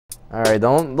Alright,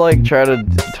 don't like try to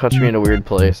touch me in a weird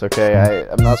place, okay?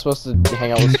 I'm not supposed to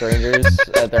hang out with strangers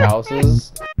at their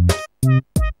houses.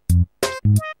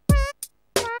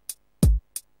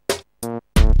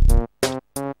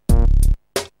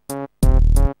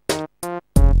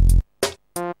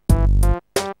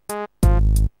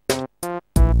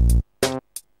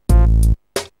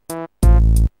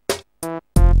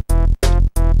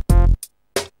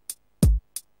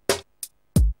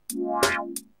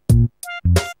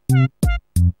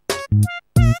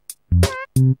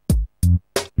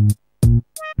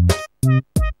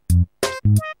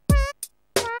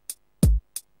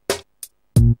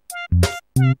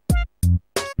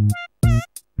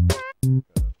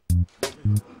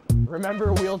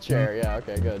 Remember wheelchair, yeah,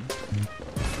 okay, good.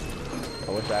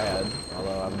 I wish I had,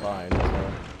 although I'm fine,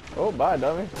 so. Oh, bye,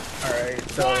 dummy. Alright,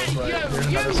 so there's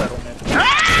another settlement.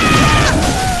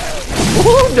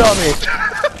 Woo, dummy!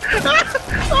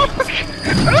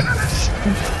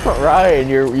 Ryan,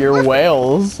 your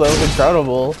whales, that was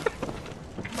incredible.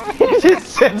 He just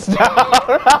sits down.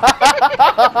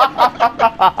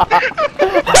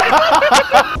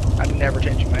 I'm never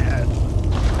changing my hat.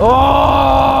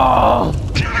 Oh!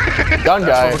 Gun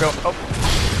guy. Oh.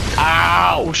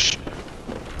 Ouch!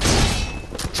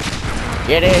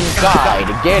 Get inside!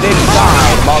 Get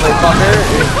inside, motherfucker!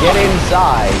 Get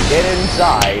inside! Get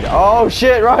inside! Oh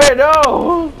shit! Right?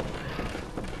 No!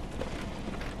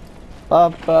 Ba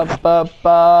ba ba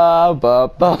ba ba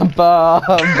ba ba ba.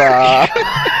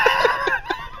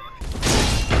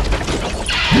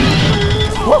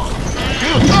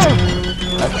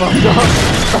 I fucked up.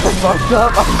 I fucked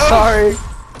up. I'm sorry.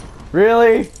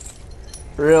 Really?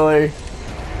 Really?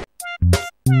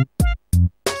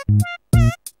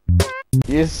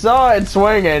 You saw it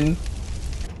swinging.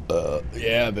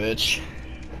 Yeah, bitch.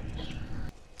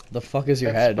 The fuck is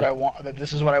your head? What I want.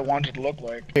 This is what I wanted to look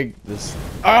like. This.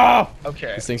 Oh!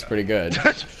 Okay. This thing's pretty good.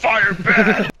 That's fire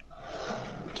bad.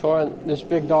 Torrent, this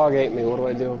big dog ate me. What do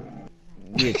I do?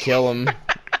 You kill him.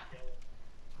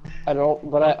 I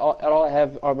don't. But all I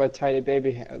have are my tiny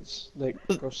baby hands. Like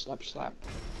go slap slap.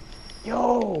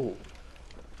 Yo!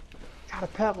 Got a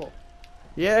pebble.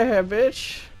 Yeah,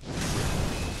 bitch.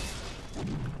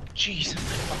 Jeez,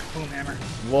 fuck boomhammer.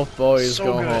 Wolf boys So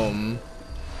go good. home.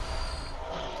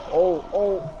 Oh,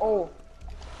 oh, oh.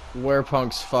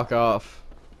 Werepunks fuck off.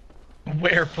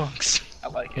 Werepunks. I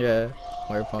like it. Yeah,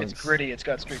 werepunks. It's gritty. It's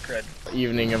got street cred.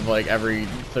 Evening of like every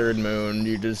third moon,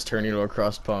 you just turn into a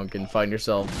crust punk and find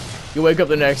yourself. You wake up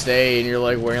the next day and you're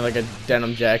like wearing like a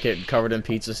denim jacket covered in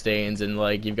pizza stains and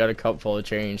like you've got a cup full of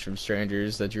change from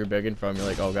strangers that you're begging from. You're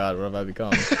like, oh god, what have I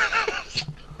become?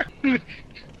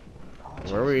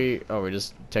 Where are we? Oh, we're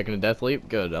just taking a death leap?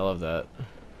 Good, I love that.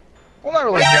 Well, not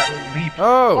really that leap.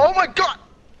 Oh! Oh my god!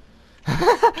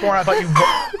 Torn, I thought you.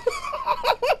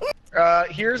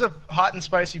 Here's a hot and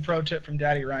spicy pro tip from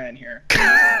Daddy Ryan here.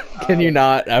 Can you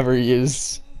not ever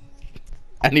use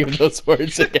any of those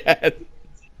words again?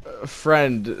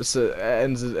 Friend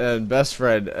ends and best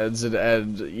friend ends and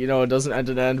end. You know it doesn't end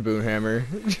and end. Boomhammer.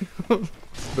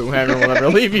 Boomhammer will never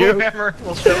leave you. Boomhammer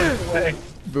will show us the way.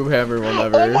 Boomhammer will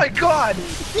never. Oh my god!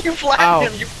 You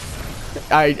flattened him.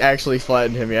 I actually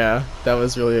flattened him. Yeah, that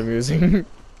was really amusing.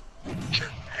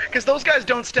 Because those guys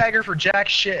don't stagger for jack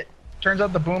shit. Turns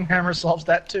out the boomhammer solves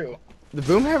that too. The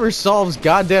boomhammer solves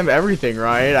goddamn everything,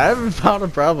 Ryan. I haven't found a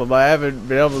problem I haven't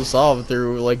been able to solve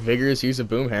through like vigorous use of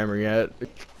boomhammer yet.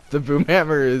 The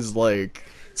boomhammer is like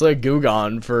it's like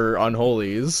Gugon for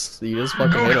unholies. You just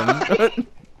fucking hit him.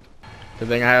 Good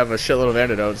thing I have a shitload of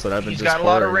antidotes that I've been He's just got a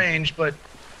lot of pouring. range, but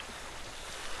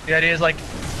the idea is like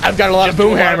I've got a lot of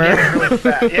boomhammer. Really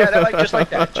fast. Yeah, like just like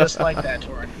that,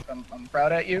 Torrin. I'm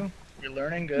proud at you. You're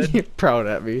learning good. You're proud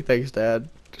at me. Thanks, Dad.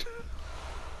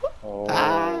 Oh.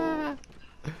 Ah.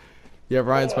 Yeah,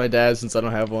 Ryan's my dad since I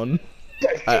don't have one.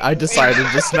 I decided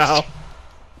just now.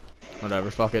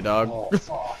 Whatever, fuck it, dog. Oh,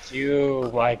 fuck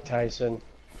you, Mike Tyson.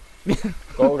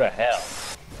 Go to hell.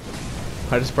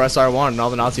 I just press R1 and all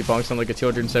the Nazi punks on like a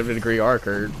 270-degree arc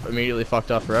are immediately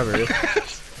fucked up forever.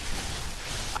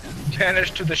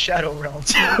 Vanished to the Shadow Realm.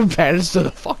 Banished to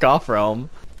the fuck off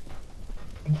realm.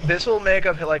 This will make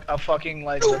up like a fucking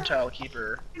like reptile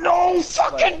keeper. No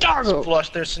fucking dog!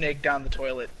 Flush their snake down the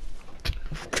toilet.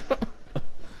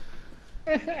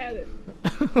 I had it.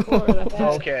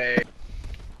 Okay.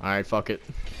 Alright, fuck it.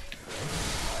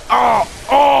 Oh!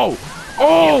 Oh!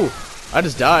 Oh! Yeah. I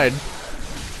just died.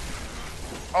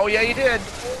 Oh yeah, you did.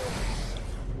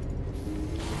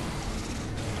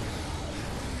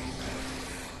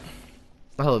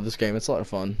 I love this game. It's a lot of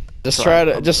fun. Just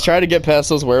try to get past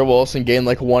those werewolves and gain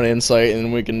like one insight,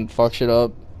 and we can fuck shit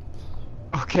up.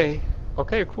 Okay.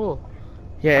 Okay, cool.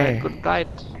 Yeah. Good night.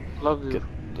 Love you.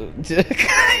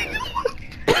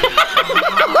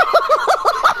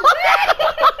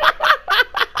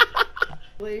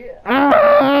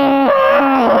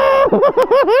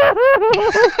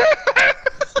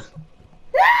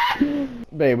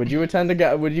 Babe, would you attend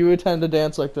a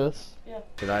dance like this? Yeah.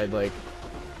 Should I like?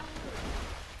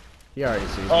 He already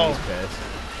sees me. Oh. He's pissed.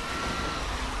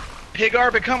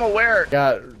 Pigar, become aware.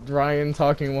 Got Ryan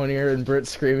talking in one ear and Britt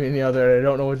screaming in the other. I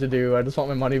don't know what to do. I just want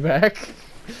my money back.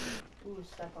 Ooh,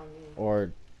 step on me.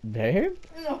 Or, babe?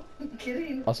 No, I'm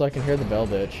kidding. Also, I can hear the bell,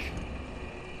 bitch.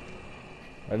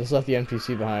 I just left the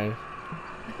NPC behind.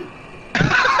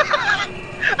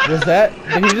 Was that?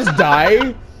 Did he just die?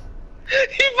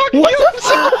 He fucking killed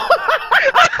himself.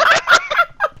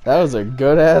 That was a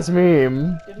good ass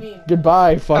meme. Good meme.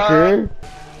 Goodbye, fucker.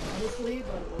 Honestly,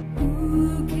 but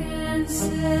Who can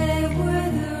say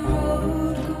where the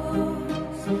road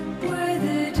goes, where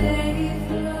the day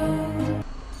flows?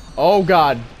 Oh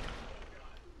god.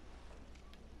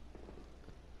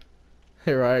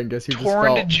 Hey Ryan, guess who just Torn,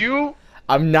 fell? did you?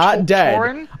 I'm not dead.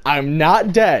 Torn? I'm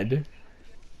not dead.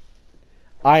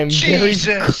 I'm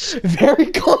Jesus. very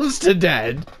close to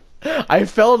dead. I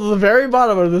fell to the very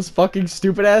bottom of this fucking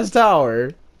stupid ass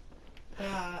tower.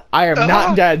 I am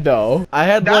not dead though. I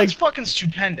had That's like fucking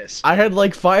stupendous. I had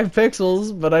like 5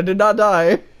 pixels, but I did not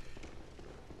die.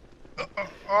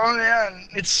 Oh man,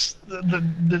 it's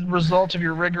the result of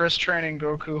your rigorous training,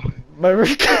 Goku. My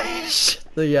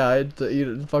yeah, I had to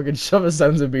eat fucking shove a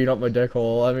sense of bean up my dick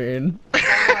hole. I mean,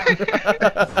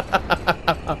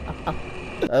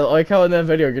 I like how in that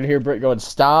video you're gonna hear Britt going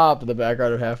 "stop" in the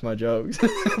background of half my jokes.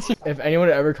 If anyone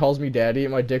ever calls me daddy,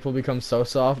 my dick will become so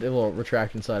soft it will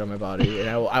retract inside of my body, and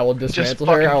I will dismantle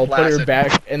her. I will put her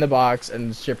back in the box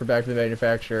and ship her back to the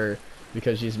manufacturer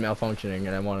because she's malfunctioning, and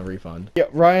I want a refund. Yeah,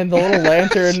 Ryan, the little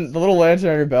lantern, the lity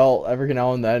lantern on your belt, every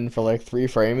now and then for like 3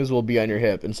 frames will be on your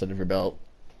hip instead of your belt.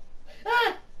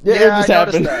 Yeah, it just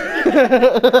happened.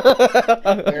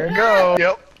 There you go.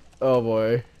 Yep. Oh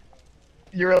boy.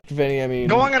 You're Vinny, I mean.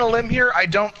 going on a limb here. I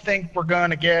don't think we're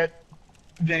gonna get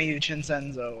Vinny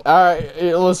Vincenzo. Alright,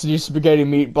 listen, you spaghetti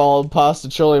meatball, pasta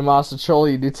chili, masa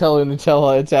chili,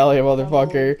 Nutella, Italia,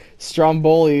 motherfucker.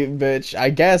 Stromboli, bitch. I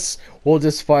guess we'll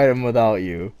just fight him without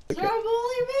you. Stromboli,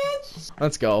 bitch!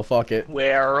 Let's go, fuck it.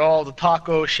 Where are all the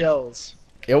taco shells?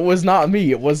 It was not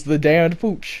me, it was the damned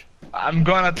pooch. I'm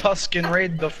gonna Tuscan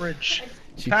raid the fridge.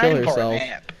 She Time killed for a herself.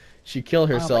 nap. She killed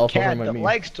I'm a herself over cat my that meat.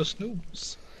 likes to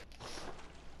snooze.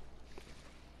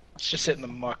 Let's just sit in the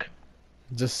muck.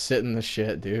 Just sit in the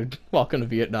shit, dude. Welcome to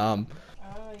Vietnam.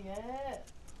 Oh, yeah.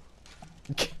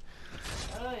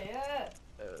 Oh, yeah.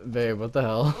 Babe, what the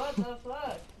hell? What the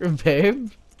fuck?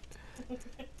 Babe?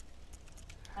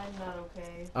 I'm not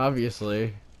okay.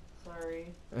 Obviously. Sorry.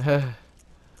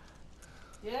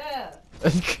 Yeah.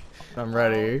 I'm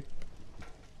ready.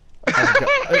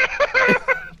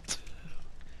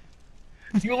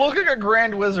 You look like a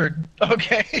grand wizard.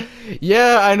 Okay.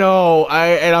 Yeah, I know.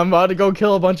 I'm about to go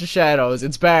kill a bunch of shadows.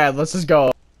 It's bad. Let's just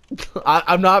go.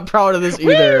 I'm not proud of this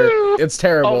either. Woo! It's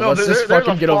terrible. Oh no, Let's just there's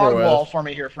fucking a get fog over wall with. for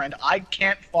me here, friend. I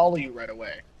can't follow you right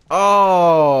away.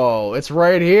 Oh, it's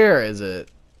right here, is it?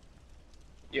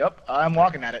 Yep, I'm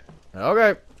walking at it.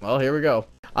 Okay. Well, here we go.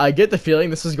 I get the feeling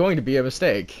this is going to be a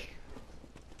mistake.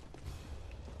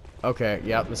 Okay.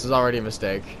 Yep. This is already a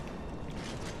mistake.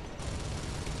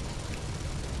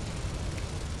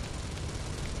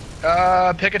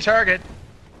 Pick a target.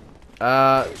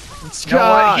 It's You know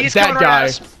what? He's that coming guy.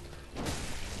 right at us.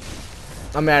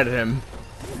 I'm mad at him.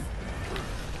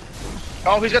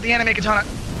 Oh, he's got the anime katana.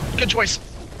 Good choice.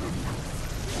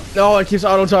 No, it keeps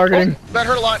auto-targeting. Oh, that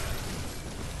hurt a lot.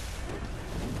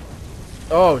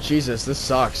 Oh, Jesus, this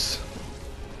sucks.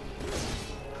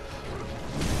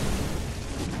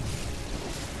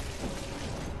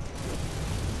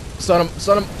 Stun him,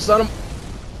 stun him, stun him.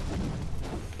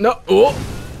 No, oh.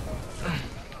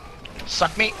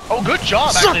 Suck me. Oh, good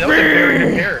job, Suck actually. That was a very me!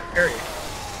 good parry.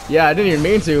 Yeah, I didn't even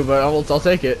mean to, but I'll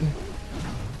take it.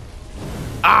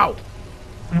 Ow!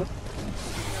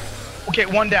 Okay,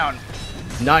 one down.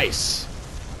 Nice.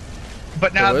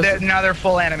 But now There was- they're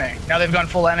full anime. Now they've gone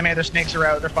full anime. Their snakes are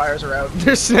out. Their fires are out.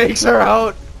 Their snakes are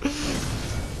out.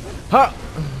 Huh.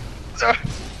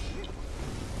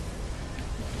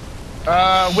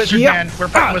 Wizard Yeah. Man. We're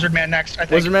fighting Wizard Man next. I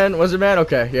think. Wizard Man.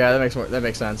 Okay, yeah, that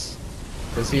makes sense.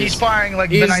 'Cause He's firing like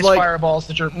the he's, nice like, fireballs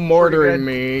that are mortaring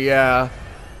me. Yeah.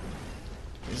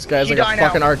 This guy's He like die a now.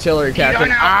 fucking artillery He die captain.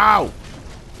 now. Ow!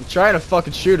 I'm trying to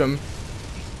fucking shoot him.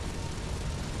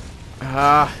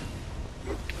 Ah.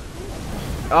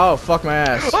 Oh, fuck my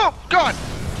ass. Oh God!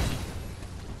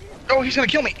 Oh, he's gonna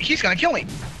kill me. He's gonna kill me.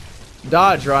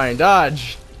 Dodge, Ryan,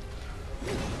 dodge.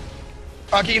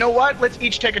 Okay, you know what? Let's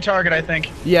each take a target, I think.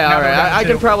 Yeah, Now that we're alright, down I to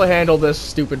can two. probably handle this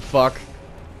stupid fuck.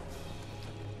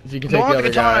 If you can take the Norm other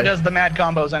Katana guy. does the mad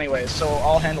combos anyways, so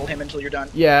I'll handle him until you're done.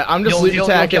 Yeah, I'm just You'll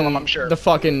attacking kill him, I'm sure. the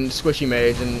fucking squishy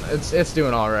mage, and it's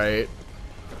doing alright.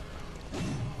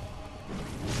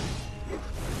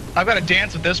 I've got to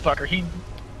dance with this fucker. He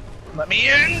let me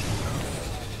in.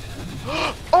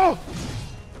 Oh!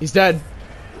 He's dead.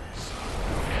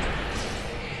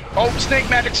 Oh, snake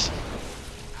magics.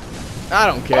 I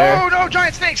don't care. Oh no,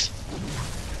 giant snakes.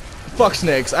 Fuck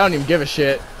snakes. I don't even give a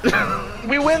shit.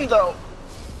 We win though.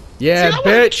 Yeah, See, that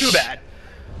bitch. wasn't too bad.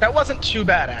 That wasn't too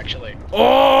bad actually.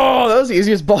 Oh, that was the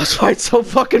easiest boss fight so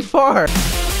fucking far.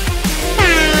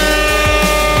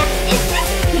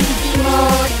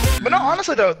 But no,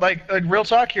 honestly though, like real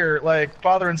talk here, like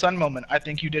father and son moment. I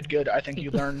think you did good. I think you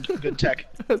learned good tech.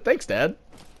 Thanks, Dad.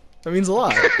 That means a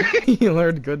lot. You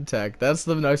learned good tech. That's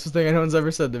the nicest thing anyone's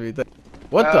ever said to me.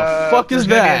 What the fuck is there's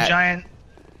gonna be a that? giant.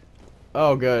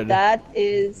 Oh, good. That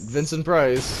is Vincent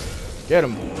Price. Get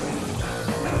him.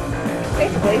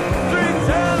 basically.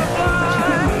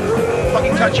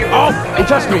 Fucking touch you. Oh! He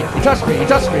touched me! He touched me! He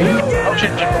touched me! Oh shit,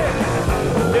 Jeff.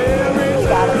 You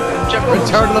got him. Jeff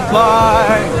Return to the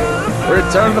fly!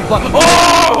 Return to the fly!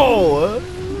 Oh!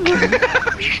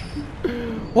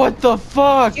 What the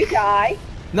fuck? You die.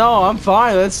 No, I'm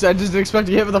fine. I just didn't expect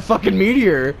to get hit with a fucking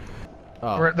meteor.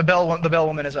 Oh, The bell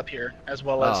woman is up here, as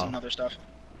well as Oh. some other stuff.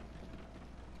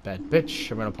 bad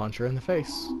bitch. I'm gonna punch her in the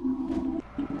face.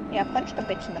 Yeah, punch the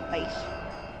bitch in the face.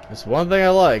 It's one thing I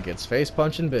like. It's face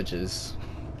punching bitches.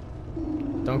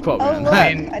 Don't quote me Oh, on look.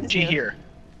 that. And I just G knew. here.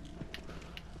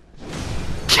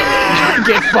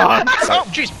 Get fucked! Oh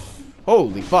jeez,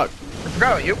 Holy fuck. I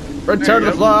forgot about you. Return to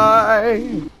you the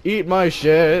fly! Eat my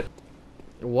shit.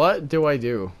 What do I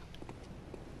do?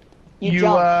 You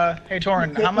jump. Hey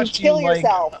Torin, You how much do you kill like?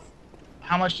 yourself.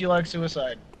 How much do you like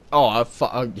suicide? Oh,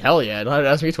 hell yeah. Don't have to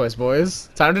ask me twice, boys.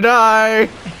 Time to die!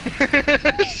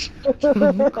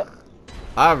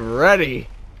 I'm ready.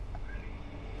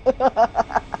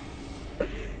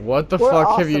 What the We're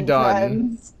fuck have you awesome done?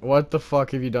 friends. What the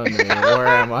fuck have you done to me? Where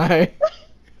am I?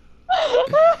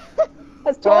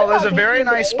 Has Well, Torin there's not a very beaten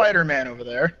the nice game? Spider-Man over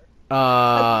there.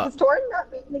 Has Torin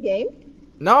not beaten the game?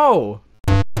 No!